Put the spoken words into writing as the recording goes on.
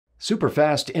Super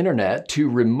fast internet to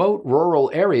remote rural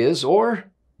areas or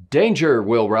danger,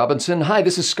 Will Robinson. Hi,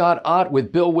 this is Scott Ott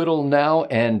with Bill Whittle now.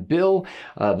 And Bill,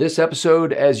 this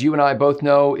episode, as you and I both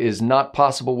know, is not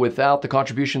possible without the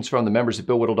contributions from the members at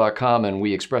BillWhittle.com, and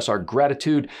we express our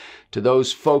gratitude to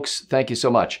those folks. Thank you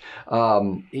so much.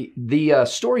 The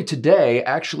story today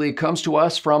actually comes to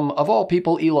us from, of all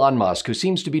people, Elon Musk, who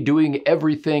seems to be doing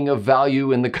everything of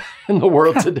value in the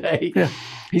world today. Yeah.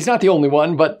 He's not the only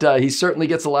one, but he certainly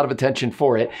gets a lot of attention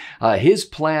for it. His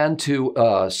plan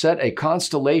to set a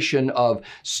constellation of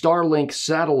Starlink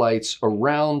satellites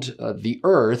around the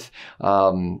Earth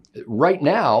right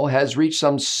now has reached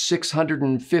some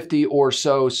 650 or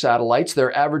so satellites.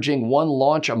 They're averaging one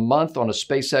launch a month on a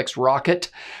SpaceX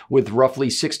rocket with roughly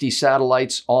 60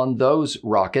 satellites on those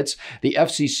rockets. The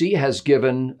FCC has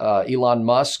given Elon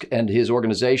Musk and his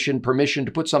organization permission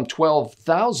to put some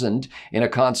 12,000 in a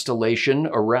constellation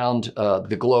around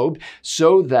the globe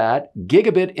so that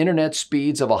gigabit internet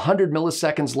speeds of 100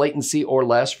 milliseconds latency or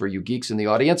less, for you geeks in the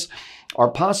audience, are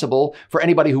possible for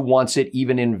anybody who wants it,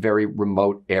 even in very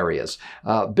remote areas.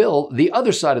 Bill, the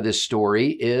other side of this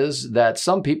story is that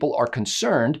some people are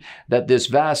concerned that this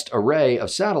vast array of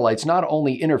satellites not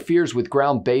only interferes with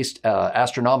ground-based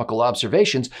astronomical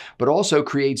observations, but also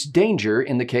creates danger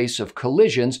in the case of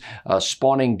collisions,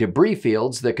 spawning debris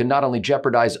fields that can not only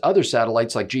jeopardize other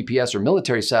satellites like GPS or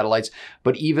military satellites,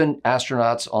 but even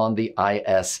astronauts on the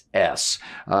ISS.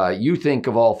 You think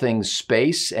of all things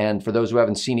space, and for those who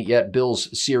haven't seen it yet,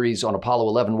 Bill's series on Apollo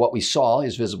 11, What We Saw,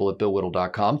 is visible at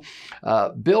BillWhittle.com.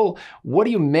 Bill, what do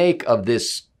you make of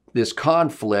this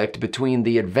conflict between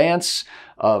the advance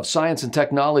of science and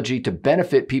technology to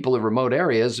benefit people in remote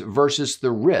areas versus the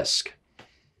risk?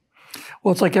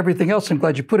 Well, it's like everything else. I'm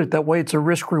glad you put it that way. It's a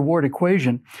risk-reward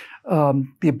equation.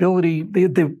 The ability,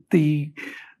 the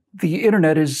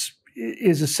internet is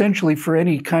essentially, for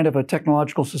any kind of a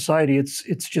technological society,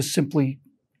 it's just simply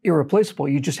irreplaceable.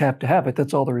 You just have to have it.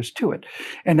 That's all there is to it.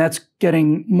 And that's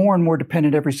getting more and more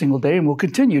dependent every single day and will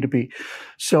continue to be.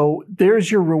 So there's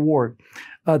your reward.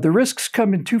 The risks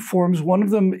come in two forms. One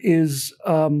of them is,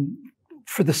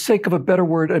 for the sake of a better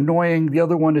word, annoying. The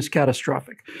other one is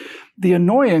catastrophic. The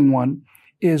annoying one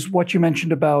is what you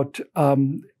mentioned about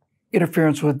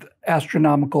interference with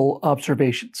astronomical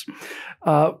observations.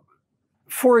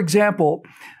 For example,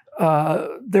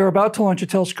 they're about to launch a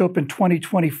telescope in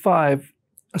 2025,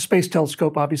 a space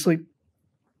telescope, obviously.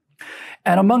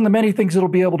 And among the many things it'll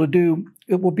be able to do,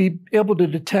 it will be able to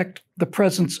detect the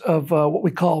presence of what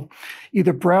we call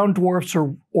either brown dwarfs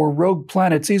or rogue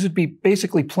planets. These would be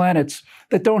basically planets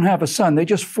that don't have a sun. They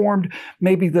just formed,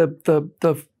 maybe the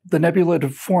nebula that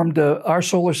formed our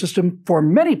solar system,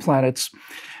 formed many planets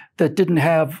that didn't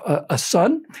have a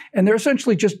sun. And they're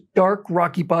essentially just dark,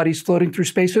 rocky bodies floating through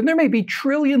space. And there may be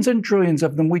trillions and trillions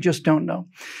of them. We just don't know.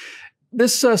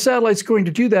 This satellite's going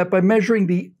to do that by measuring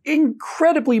the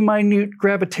incredibly minute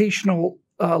gravitational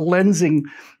lensing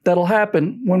that'll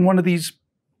happen when one of these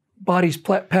bodies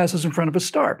passes in front of a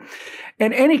star.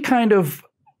 And any kind of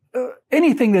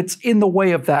anything that's in the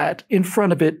way of that, in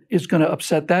front of it, is going to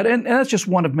upset that. And that's just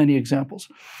one of many examples.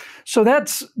 So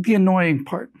that's the annoying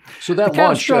part. So that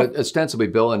launch, ostensibly,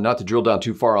 Bill, and not to drill down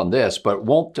too far on this, but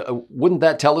wouldn't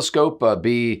that telescope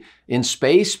be in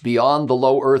space beyond the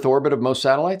low Earth orbit of most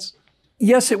satellites?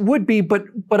 Yes, it would be, but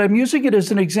I'm using it as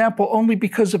an example only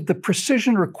because of the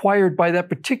precision required by that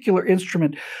particular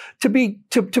instrument. To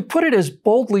put it as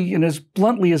boldly and as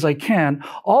bluntly as I can,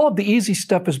 all of the easy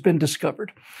stuff has been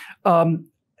discovered. And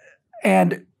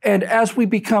as we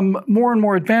become more and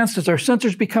more advanced, as our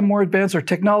sensors become more advanced, our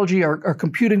technology, our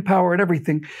computing power and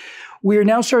everything, we are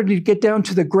now starting to get down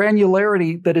to the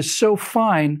granularity that is so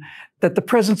fine that the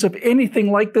presence of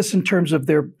anything like this in terms of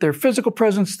their physical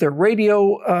presence, their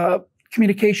radio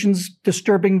communications,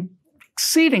 disturbing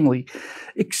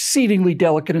exceedingly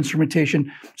delicate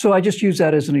instrumentation. So I just use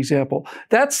that as an example.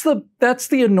 That's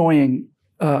the annoying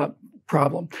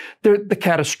problem. The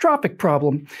catastrophic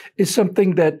problem is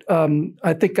something that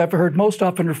I think I've heard most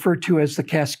often referred to as the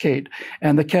Cascade.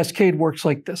 And the Cascade works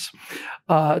like this.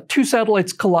 Two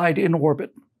satellites collide in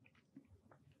orbit.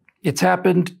 It's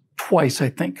happened twice, I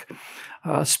think.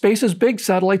 Space is big,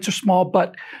 satellites are small,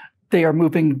 but they are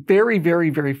moving very, very,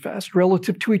 very fast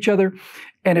relative to each other.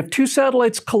 And if two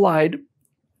satellites collide,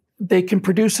 they can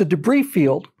produce a debris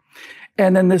field.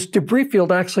 And then this debris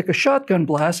field acts like a shotgun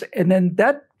blast. And then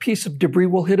that piece of debris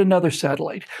will hit another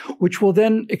satellite, which will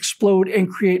then explode and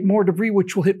create more debris,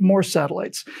 which will hit more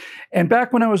satellites. And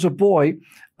back when I was a boy,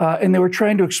 and they were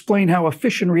trying to explain how a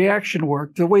fission reaction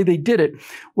worked, the way they did it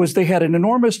was they had an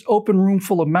enormous open room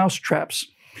full of mouse traps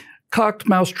cocked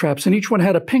mouse traps, and each one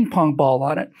had a ping pong ball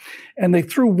on it. And they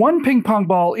threw one ping pong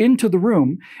ball into the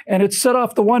room, and it set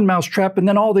off the one mouse trap, and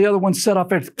then all the other ones set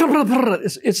off. It's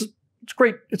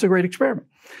great. It's a great experiment.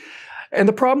 And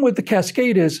the problem with the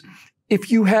Cascade is, if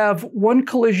you have one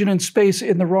collision in space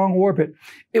in the wrong orbit,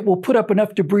 it will put up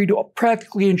enough debris to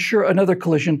practically ensure another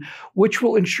collision, which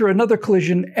will ensure another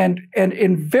collision, and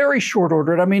in very short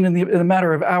order, and I mean in the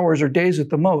matter of hours or days at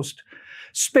the most,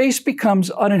 space becomes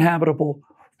uninhabitable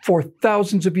for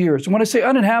thousands of years. And when I say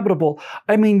uninhabitable,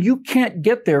 I mean you can't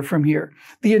get there from here.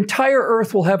 The entire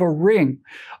Earth will have a ring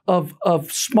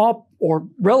of small or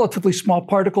relatively small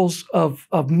particles of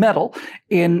metal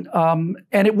and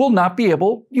it will not be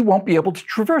able, you won't be able to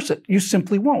traverse it. You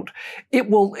simply won't. It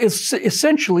will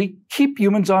essentially keep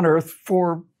humans on Earth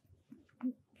for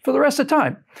the rest of the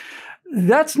time.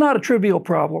 That's not a trivial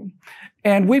problem.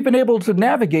 And we've been able to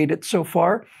navigate it so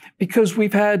far because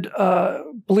we've had,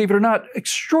 believe it or not,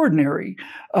 extraordinary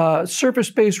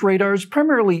surface-based radars,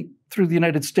 primarily through the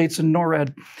United States and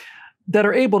NORAD, that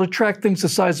are able to track things the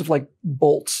size of like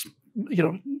bolts,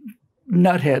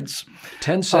 nutheads.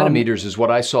 10 centimeters is what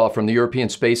I saw from the European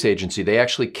Space Agency. They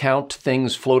actually count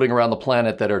things floating around the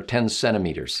planet that are 10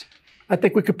 centimeters. I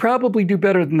think we could probably do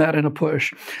better than that in a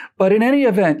push. But in any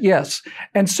event, yes.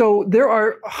 And so there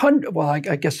are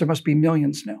I guess there must be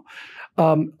millions now,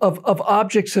 of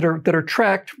objects that are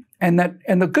tracked. And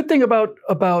the good thing about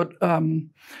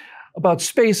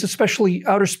space, especially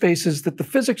outer space, is that the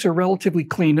physics are relatively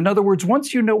clean. In other words,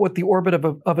 once you know what the orbit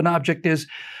of an object is,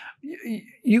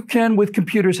 you can, with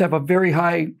computers, have a very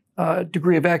high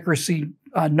degree of accuracy,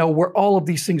 know where all of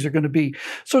these things are going to be.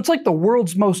 So it's like the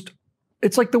world's most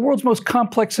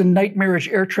complex and nightmarish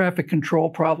air traffic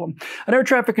control problem. An air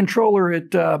traffic controller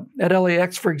at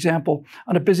LAX, for example,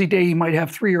 on a busy day, he might have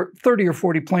 30 or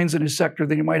 40 planes in his sector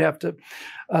that he might have to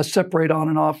separate on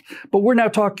and off. But we're now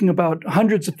talking about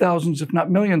hundreds of thousands, if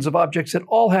not millions, of objects that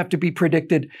all have to be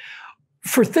predicted.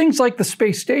 For things like the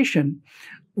space station,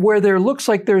 where there looks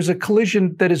like there's a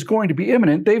collision that is going to be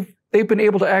imminent, they've been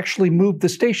able to actually move the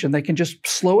station. They can just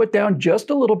slow it down just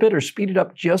a little bit or speed it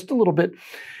up just a little bit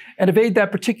and evade that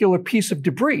particular piece of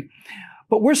debris.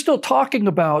 But we're still talking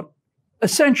about,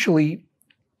 essentially,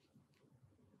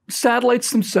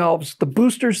 satellites themselves, the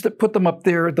boosters that put them up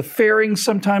there, the fairings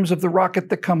sometimes of the rocket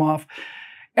that come off,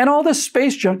 and all this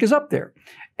space junk is up there.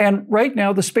 And right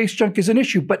now, the space junk is an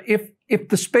issue. But if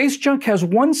the space junk has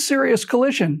one serious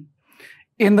collision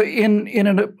in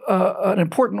an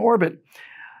important orbit,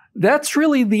 that's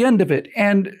really the end of it.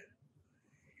 And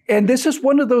this is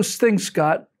one of those things,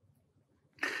 Scott,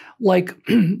 like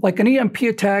an EMP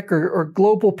attack or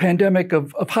global pandemic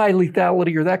of high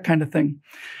lethality or that kind of thing,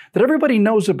 that everybody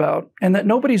knows about and that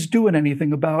nobody's doing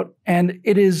anything about. And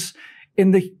it is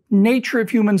in the nature of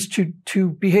humans to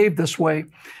behave this way.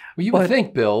 Well, you would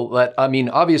think, Bill, that, I mean,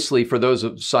 obviously for those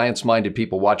of science-minded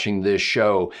people watching this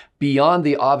show, beyond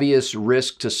the obvious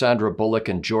risk to Sandra Bullock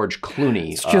and George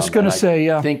Clooney. It's just going to say,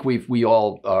 yeah. I think we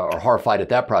all are horrified at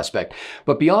that prospect.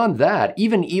 But beyond that,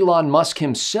 even Elon Musk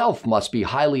himself must be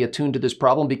highly attuned to this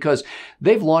problem because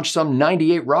they've launched some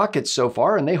 98 rockets so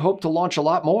far, and they hope to launch a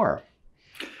lot more.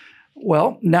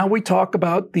 Well, now we talk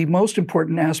about the most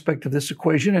important aspect of this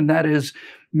equation, and that is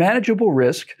manageable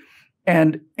risk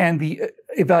and the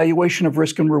evaluation of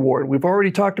risk and reward. We've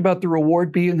already talked about the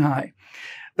reward being high.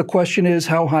 The question is,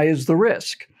 how high is the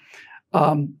risk?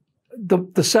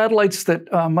 The satellites that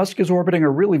Musk is orbiting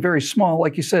are really very small.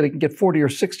 Like you said, it can get 40 or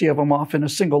 60 of them off in a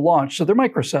single launch. So they're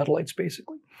microsatellites,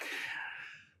 basically.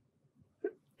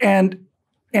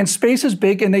 And space is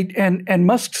big, and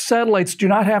Musk's satellites do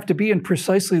not have to be in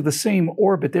precisely the same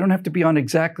orbit. They don't have to be on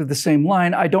exactly the same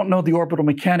line. I don't know the orbital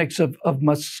mechanics of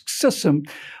Musk's system,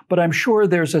 but I'm sure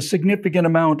there's a significant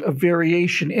amount of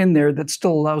variation in there that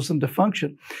still allows them to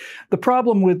function. The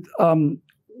problem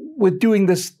with doing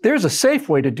this, there's a safe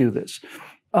way to do this,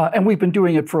 and we've been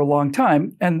doing it for a long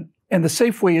time. And the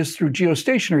safe way is through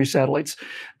geostationary satellites.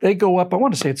 They go up, I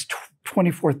want to say it's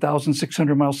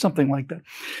 24,600 miles, something like that.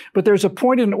 But there's a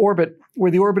point in orbit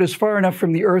where the orbit is far enough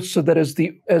from the Earth so that as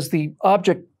the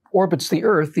object orbits the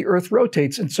Earth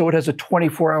rotates. And so it has a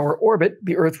 24-hour orbit.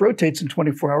 The Earth rotates in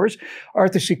 24 hours.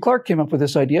 Arthur C. Clarke came up with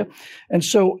this idea. And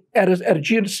so at a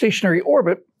geostationary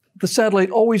orbit, the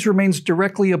satellite always remains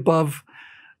directly above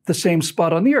the same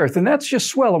spot on the Earth. And that's just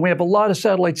swell. And we have a lot of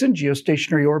satellites in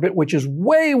geostationary orbit, which is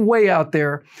way, way out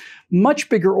there, much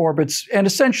bigger orbits. And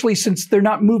essentially, since they're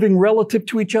not moving relative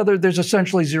to each other, there's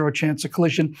essentially zero chance of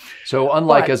collision. So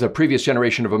unlike as a previous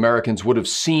generation of Americans would have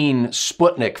seen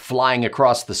Sputnik flying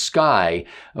across the sky,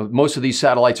 most of these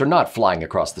satellites are not flying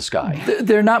across the sky.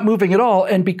 They're not moving at all.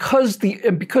 And because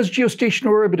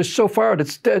geostationary orbit is so far out,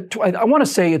 I want to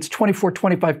say it's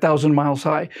 25,000 miles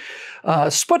high.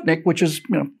 Sputnik, which is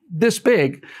this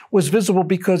big, was visible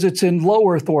because it's in low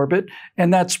Earth orbit,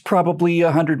 and that's probably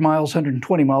 100 miles,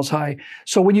 120 miles high.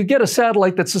 So when you get a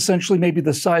satellite that's essentially maybe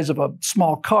the size of a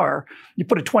small car, you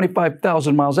put it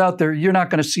 25,000 miles out there, you're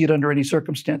not going to see it under any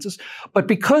circumstances. But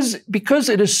because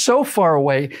it is so far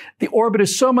away, the orbit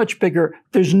is so much bigger,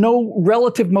 there's no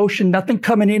relative motion, nothing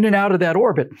coming in and out of that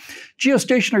orbit.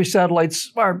 Geostationary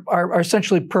satellites are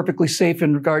essentially perfectly safe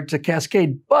in regard to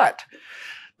Cascade, but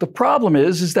the problem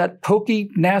is that pokey,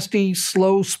 nasty,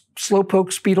 slow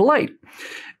poke speed of light.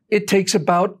 It takes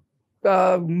about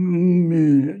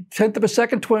tenth of a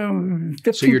second, 15th of a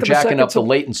second. So you're jacking up the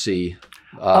latency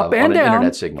up and on an down.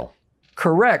 internet signal.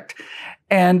 Correct.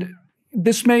 And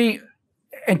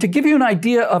to give you an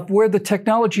idea of where the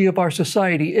technology of our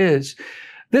society is,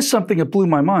 this is something that blew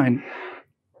my mind.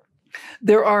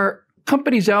 There are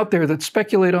companies out there that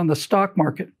speculate on the stock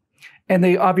market, and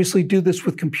they obviously do this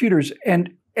with computers.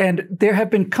 And there have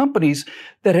been companies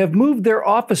that have moved their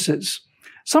offices,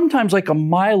 sometimes like a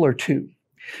mile or two,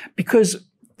 because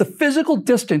the physical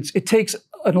distance it takes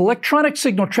an electronic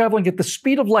signal traveling at the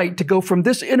speed of light to go from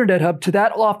this internet hub to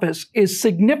that office is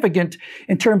significant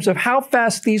in terms of how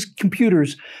fast these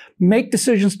computers make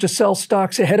decisions to sell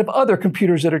stocks ahead of other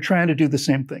computers that are trying to do the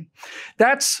same thing.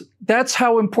 That's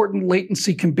how important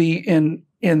latency can be in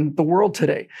the world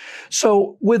today.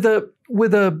 So with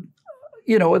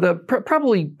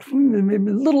probably a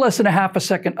little less than a half a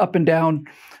second up and down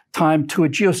time to a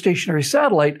geostationary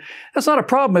satellite, that's not a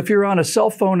problem if you're on a cell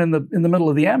phone in the middle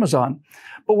of the Amazon.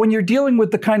 But when you're dealing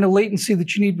with the kind of latency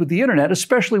that you need with the internet,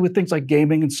 especially with things like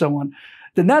gaming and so on,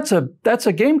 then that's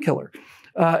a game killer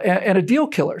and a deal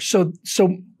killer. So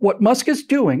what Musk is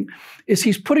doing is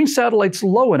he's putting satellites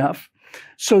low enough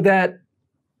so that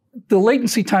the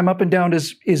latency time up and down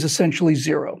is essentially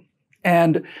zero.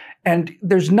 And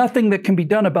there's nothing that can be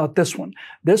done about this one.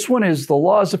 This one is the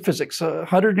laws of physics,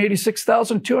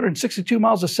 186,262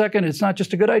 miles a second. It's not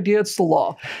just a good idea, it's the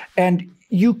law. And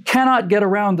you cannot get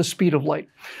around the speed of light.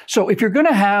 So if you're going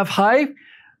to have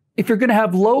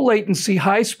low latency,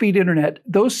 high speed internet,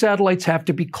 those satellites have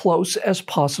to be close as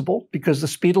possible because the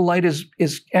speed of light is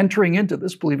entering into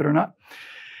this, believe it or not.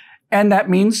 And that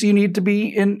means you need to be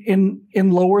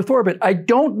in low Earth orbit. I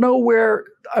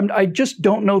just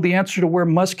don't know the answer to where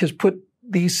Musk has put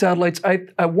these satellites.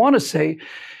 I want to say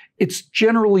it's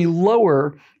generally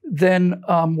lower than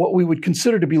what we would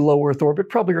consider to be low Earth orbit,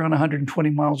 probably around 120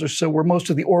 miles or so, where most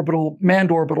of the manned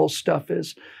orbital stuff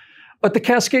is. But the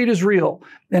Cascade is real,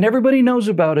 and everybody knows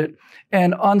about it.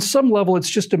 And on some level, it's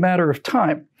just a matter of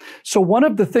time. So one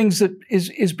of the things that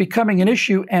is becoming an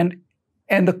issue, and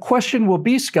the question will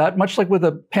be, Scott, much like with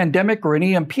a pandemic or an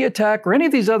EMP attack or any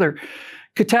of these other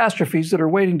catastrophes that are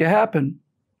waiting to happen,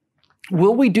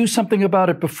 will we do something about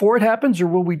it before it happens, or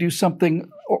will we do something,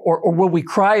 or will we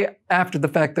cry after the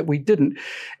fact that we didn't?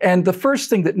 And the first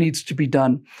thing that needs to be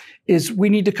done is we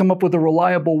need to come up with a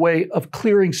reliable way of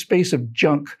clearing space of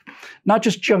junk, not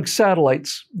just junk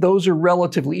satellites. Those are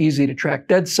relatively easy to track.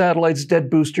 Dead satellites, dead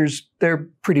boosters, they're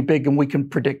pretty big and we can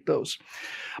predict those.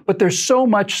 But there's so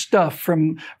much stuff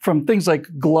from things like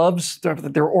gloves,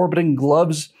 they're orbiting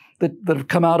gloves that have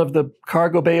come out of the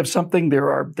cargo bay of something. There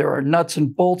are nuts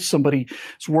and bolts. Somebody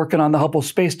is working on the Hubble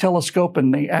Space Telescope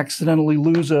and they accidentally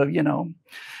lose a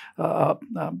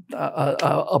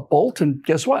bolt, and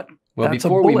guess what? Well,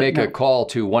 before we make a call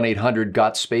to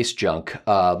 1-800-GOT-SPACE-JUNK,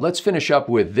 let's finish up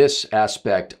with this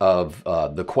aspect of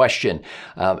the question,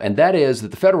 and that is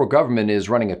that the federal government is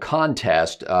running a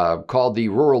contest called the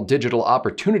Rural Digital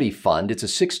Opportunity Fund. It's a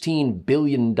 $16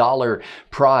 billion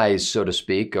prize, so to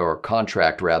speak, or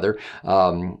contract rather,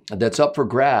 that's up for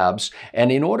grabs.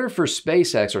 And in order for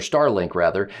SpaceX, or Starlink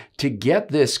rather, to get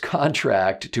this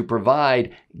contract to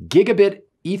provide gigabit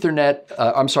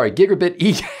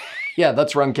yeah,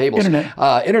 that's run cables.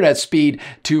 Internet speed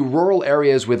to rural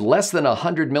areas with less than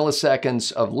 100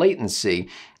 milliseconds of latency.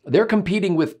 They're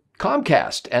competing with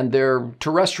Comcast and their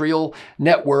terrestrial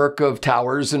network of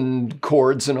towers and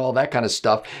cords and all that kind of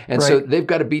stuff. And so they've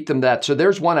got to beat them that. So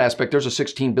there's one aspect. There's a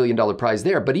 $16 billion prize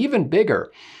there. But even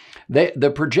bigger,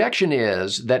 the projection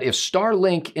is that if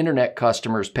Starlink internet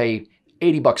customers pay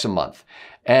 $80 a month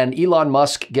and Elon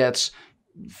Musk gets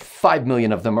 5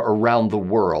 million of them around the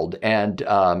world. And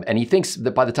he thinks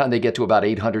that by the time they get to about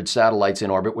 800 satellites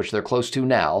in orbit, which they're close to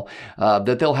now,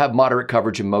 that they'll have moderate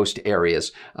coverage in most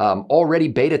areas. Already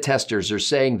beta testers are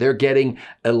saying they're getting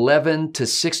 11 to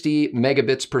 60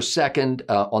 megabits per second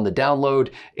on the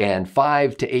download and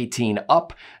 5 to 18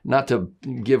 up. Not to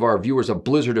give our viewers a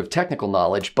blizzard of technical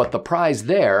knowledge, but the prize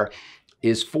there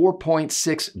is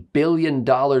 $4.6 billion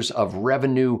of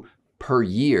revenue per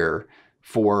year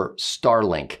for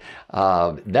Starlink.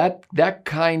 That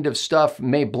kind of stuff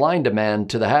may blind a man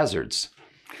to the hazards.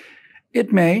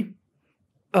 It may.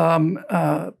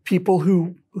 People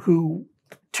who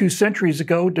 2 centuries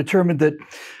ago determined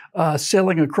that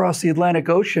sailing across the Atlantic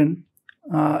Ocean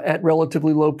at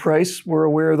relatively low price were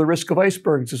aware of the risk of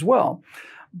icebergs as well.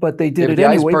 But they did it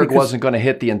anyway. The iceberg wasn't going to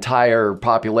hit the entire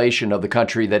population of the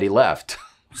country that he left.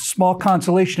 Small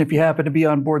consolation if you happen to be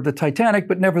on board the Titanic,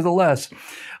 but nevertheless.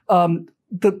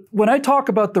 When I talk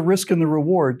about the risk and the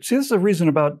reward, see, this is a reason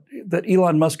about that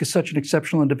Elon Musk is such an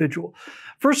exceptional individual.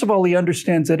 First of all, he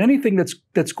understands that anything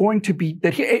that's going to be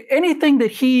anything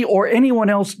that he or anyone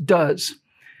else does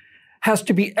has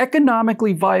to be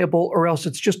economically viable, or else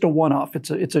it's just a one-off. It's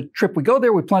a trip. We go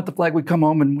there, we plant the flag, we come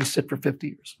home, and we sit for 50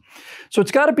 years. So it's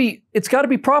got to be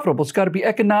profitable. It's got to be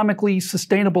economically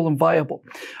sustainable and viable.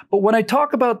 But when I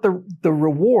talk about the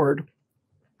reward,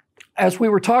 as we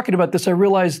were talking about this, I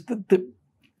realized that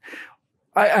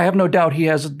I have no doubt he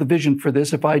has the vision for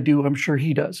this. If I do, I'm sure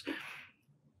he does.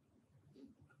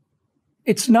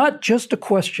 It's not just a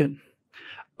question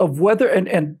of whether,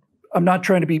 and I'm not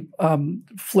trying to be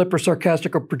flip or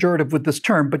sarcastic or pejorative with this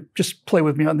term, but just play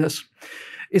with me on this.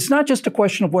 It's not just a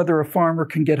question of whether a farmer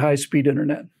can get high-speed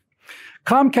internet.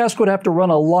 Comcast would have to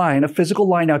run a physical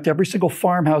line out to every single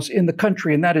farmhouse in the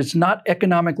country, and that is not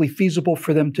economically feasible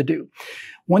for them to do.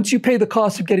 Once you pay the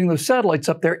cost of getting those satellites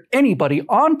up there, anybody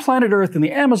on planet Earth, in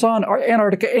the Amazon or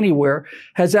Antarctica, anywhere,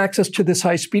 has access to this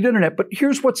high-speed internet. But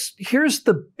here's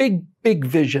the big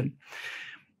vision.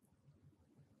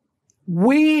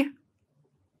 We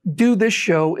do this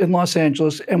show in Los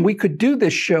Angeles, and we could do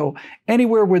this show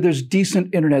anywhere where there's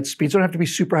decent internet speeds. It don't have to be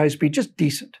super high speed, just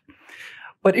decent.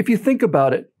 But if you think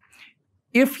about it,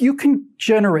 if you can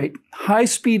generate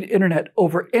high-speed internet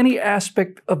over any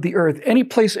aspect of the Earth, any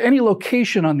place, any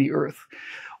location on the Earth,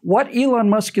 what Elon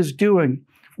Musk is doing,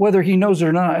 whether he knows it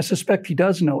or not, I suspect he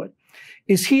does know it,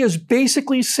 is he is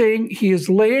basically saying he is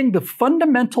laying the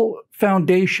fundamental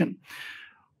foundation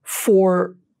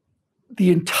for the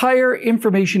entire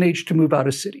information age to move out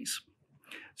of cities.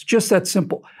 It's just that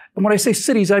simple. And when I say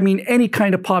cities, I mean any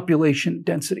kind of population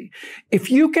density.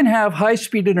 If you can have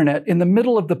high-speed internet in the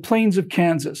middle of the plains of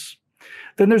Kansas,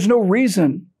 then there's no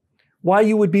reason why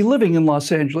you would be living in Los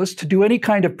Angeles to do any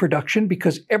kind of production,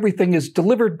 because everything is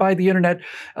delivered by the internet,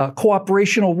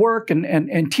 cooperational work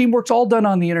and teamwork's all done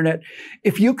on the internet.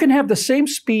 If you can have the same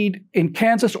speed in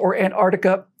Kansas or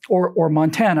Antarctica or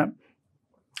Montana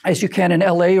as you can in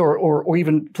LA or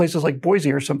even places like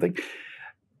Boise or something,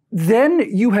 then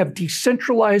you have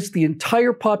decentralized the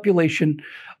entire population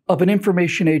of an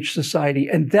information age society.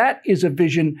 And that is a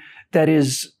vision that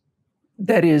is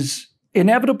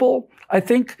inevitable, I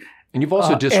think. And you've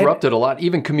also disrupted a lot.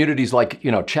 Even communities like,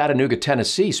 Chattanooga,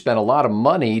 Tennessee spent a lot of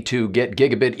money to get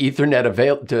gigabit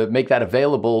Ethernet to make that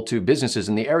available to businesses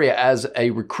in the area as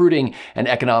a recruiting and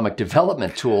economic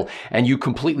development tool. And you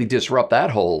completely disrupt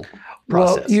that whole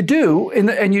process. Well, you do,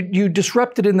 and you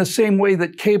disrupt it in the same way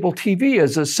that cable TV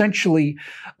is essentially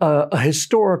a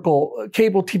historical.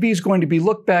 Cable TV is going to be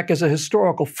looked back as a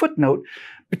historical footnote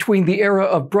between the era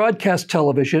of broadcast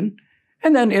television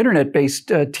and then internet-based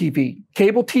TV.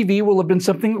 Cable TV will have been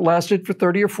something that lasted for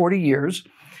 30 or 40 years,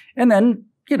 and then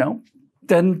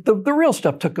then the real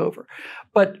stuff took over.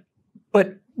 But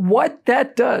what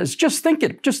that does, just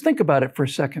think about it for a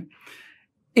second.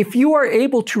 If you are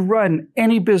able to run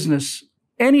any business,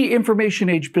 any information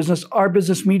age business, our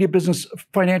business, media business,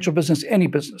 financial business, any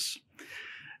business,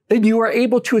 then you are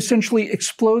able to essentially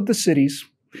explode the cities.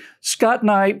 Scott and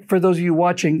I, for those of you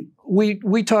watching,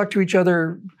 we talk to each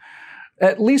other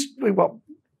at least,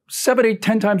 7, 8,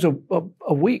 10 times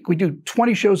a week. We do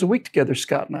 20 shows a week together,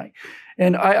 Scott and I.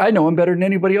 And I know him better than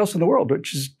anybody else in the world,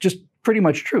 which is just pretty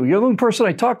much true. You're the only person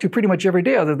I talk to pretty much every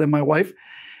day other than my wife.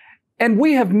 And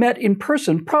we have met in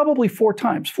person probably 4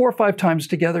 or 5 times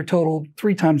together total,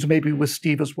 3 times maybe with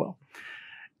Steve as well.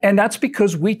 And that's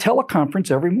because we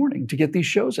teleconference every morning to get these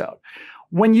shows out.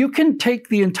 When you can take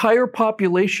the entire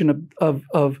population of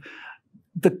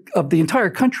the entire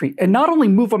country and not only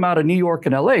move them out of New York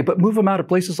and LA, but move them out of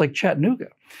places like Chattanooga.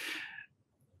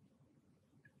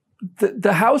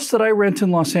 The house that I rent in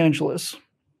Los Angeles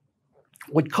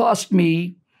would cost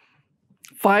me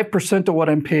 5% of what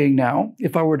I'm paying now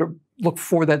if I were to look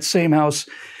for that same house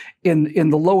in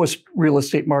the lowest real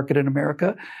estate market in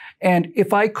America. And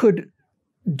if I could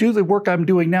do the work I'm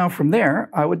doing now from there,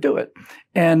 I would do it.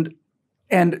 And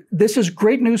this is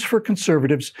great news for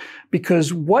conservatives,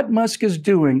 because what Musk is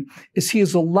doing is he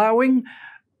is allowing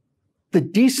the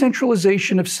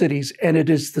decentralization of cities, and it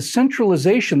is the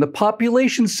centralization, the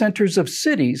population centers of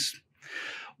cities,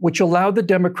 which allow the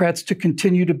Democrats to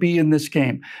continue to be in this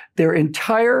game. Their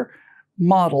entire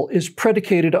model is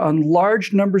predicated on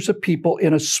large numbers of people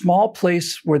in a small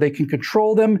place where they can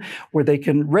control them, where they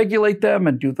can regulate them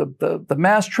and do the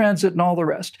mass transit and all the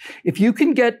rest. If you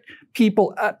can get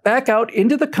people back out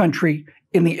into the country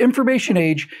in the information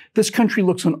age, this country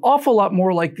looks an awful lot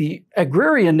more like the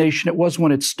agrarian nation it was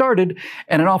when it started,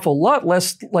 and an awful lot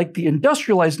less like the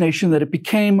industrialized nation that it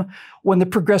became when the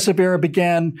progressive era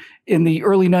began in the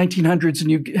early 1900s, and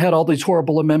you had all these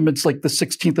horrible amendments like the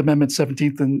 16th Amendment,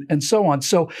 17th, and so on.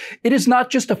 So it is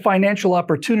not just a financial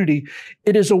opportunity.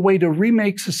 It is a way to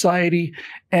remake society.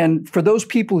 And for those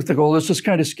people who think, oh, this is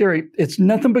kind of scary, it's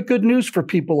nothing but good news for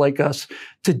people like us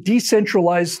to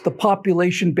decentralize the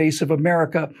population base of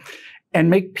America and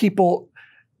make people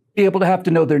be able to have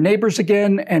to know their neighbors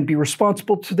again and be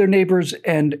responsible to their neighbors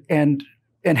and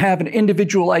have an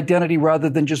individual identity rather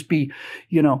than just be,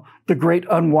 the great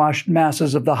unwashed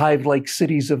masses of the hive-like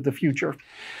cities of the future.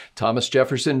 Thomas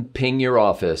Jefferson, ping your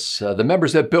office. The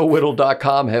members at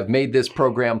BillWhittle.com have made this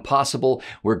program possible.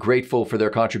 We're grateful for their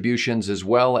contributions, as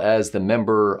well as the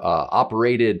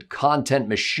member-operated content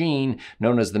machine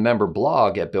known as the member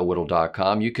blog at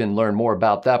BillWhittle.com. You can learn more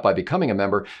about that by becoming a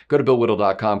member. Go to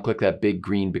BillWhittle.com, click that big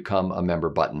green Become a Member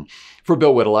button. For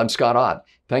Bill Whittle, I'm Scott Ott.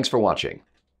 Thanks for watching.